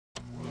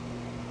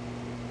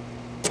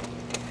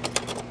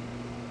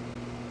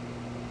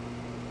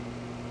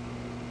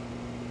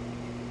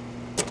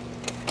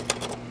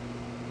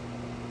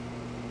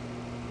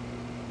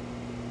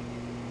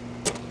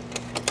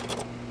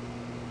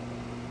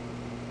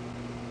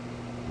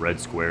Red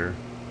Square,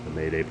 the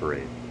May Day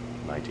Parade,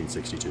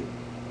 1962.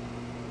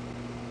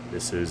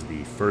 This is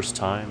the first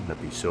time that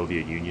the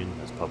Soviet Union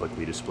has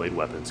publicly displayed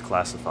weapons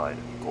classified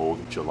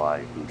Gold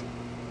July Boojum.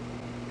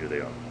 Here they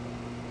are.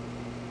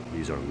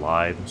 These are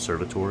live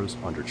servitors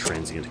under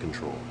transient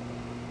control.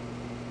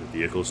 The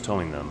vehicles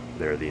towing them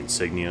bear the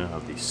insignia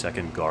of the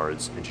 2nd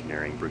Guards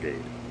Engineering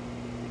Brigade,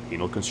 a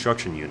penal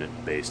construction unit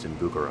based in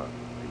Bukhara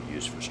and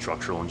used for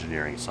structural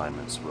engineering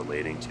assignments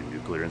relating to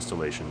nuclear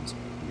installations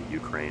in the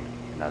Ukraine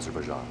and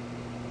Azerbaijan.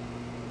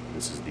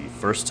 This is the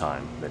first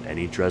time that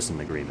any Dresden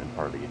Agreement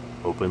party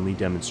openly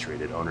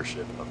demonstrated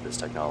ownership of this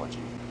technology.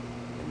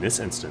 In this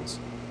instance,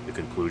 the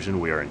conclusion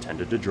we are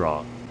intended to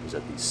draw is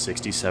that the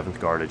 67th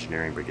Guard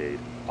Engineering Brigade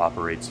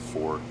operates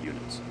 4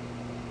 units.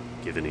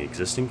 Given the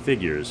existing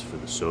figures for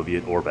the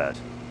Soviet Orbat,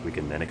 we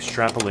can then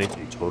extrapolate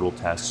a total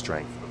task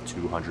strength of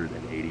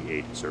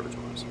 288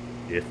 servitors,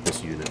 if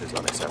this unit is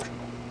unexceptional.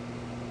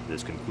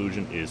 This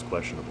conclusion is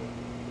questionable.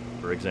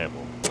 For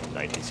example, in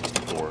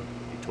 1964,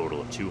 a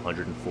total of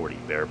 240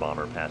 Bear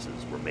Bomber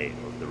passes were made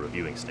over the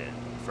reviewing stand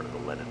in front of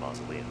the Lenin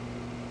Mausoleum.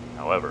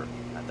 However,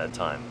 at that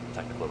time,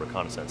 technical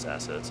reconnaissance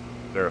assets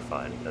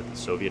verified that the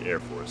Soviet Air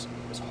Force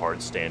has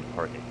hard stand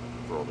parking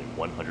for only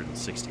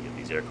 160 of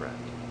these aircraft,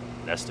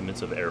 and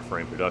estimates of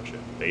airframe production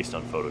based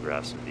on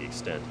photographs of the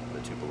extent of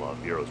the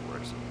Tupolev Bureau's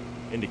works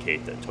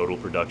indicate that total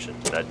production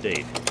to that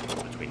date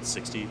was between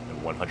 60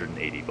 and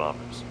 180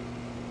 bombers.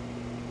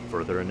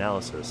 Further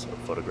analysis of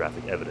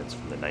photographic evidence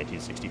from the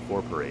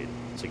 1964 parade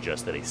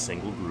suggests that a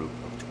single group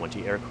of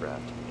 20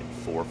 aircraft in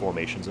 4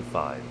 formations of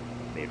 5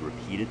 made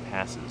repeated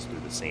passes through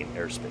the same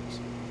airspace,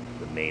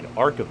 the main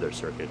arc of their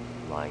circuit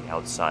lying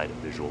outside of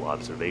visual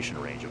observation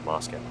range of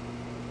Moscow.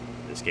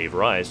 This gave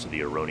rise to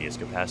the erroneous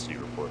capacity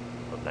report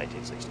of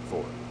 1964,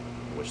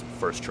 in which the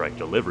first strike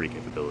delivery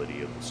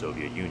capability of the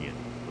Soviet Union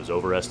was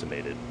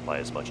overestimated by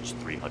as much as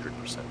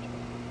 300%.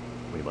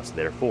 We must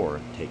therefore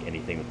take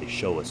anything that they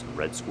show us in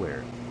Red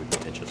Square with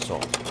a pinch of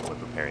salt when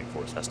preparing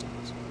force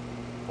estimates.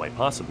 Quite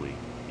possibly,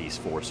 these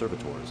 4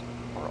 servitors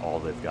are all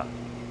they've got.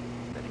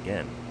 Then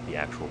again, the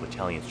actual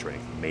battalion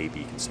strength may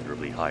be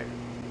considerably higher.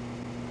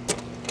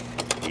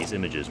 These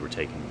images were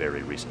taken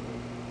very recently,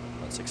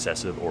 on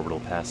successive orbital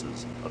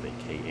passes of a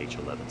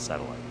KH-11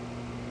 satellite.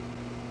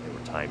 They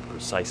were timed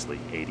precisely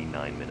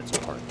 89 minutes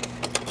apart.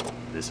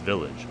 This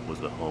village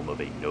was the home of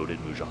a noted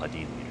Mujahideen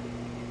leader.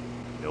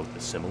 Note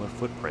the similar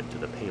footprint to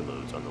the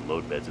payloads on the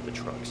load beds of the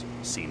trucks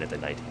seen at the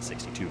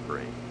 1962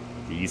 parade.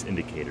 These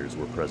indicators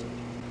were present,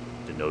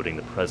 denoting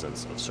the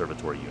presence of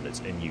servitor units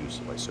in use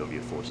by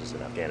Soviet forces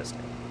in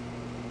Afghanistan.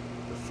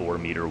 The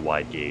 4-meter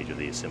wide gauge of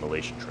the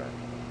assimilation track,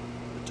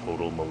 the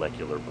total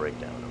molecular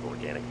breakdown of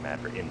organic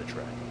matter in the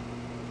track,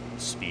 the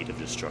speed of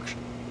destruction.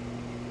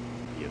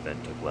 The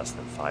event took less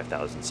than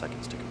 5,000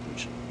 seconds to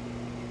completion.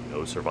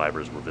 No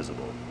survivors were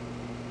visible.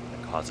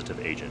 A causative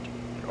agent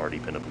had already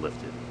been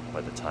uplifted by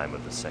the time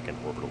of the 2nd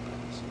orbital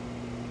pass.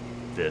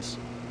 This,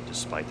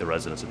 despite the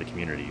residents of the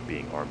community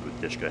being armed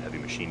with Dishka heavy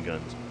machine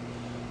guns,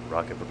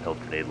 rocket-propelled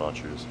grenade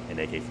launchers, and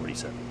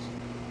AK-47s.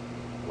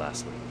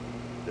 Lastly,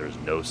 there is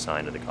no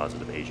sign of the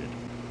causative agent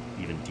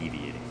even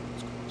deviating from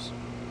its course,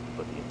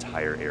 but the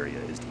entire area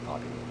is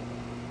depopulated.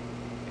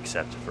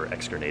 Except for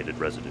excreted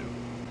residue,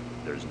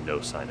 there is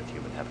no sign of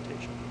human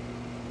habitation.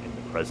 In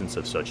the presence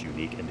of such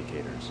unique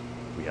indicators,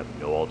 we have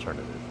no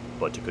alternative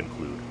but to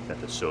conclude that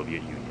the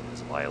Soviet Union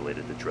has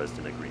violated the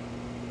Dresden Agreement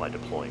by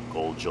deploying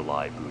Gold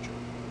July Boojum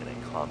in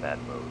a combat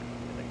mode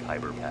in the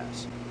Khyber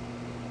Pass.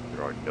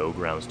 There are no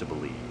grounds to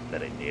believe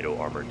that a NATO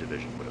armored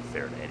division would have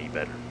fared any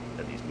better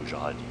than these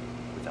Mujahideen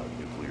without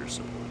nuclear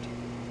support.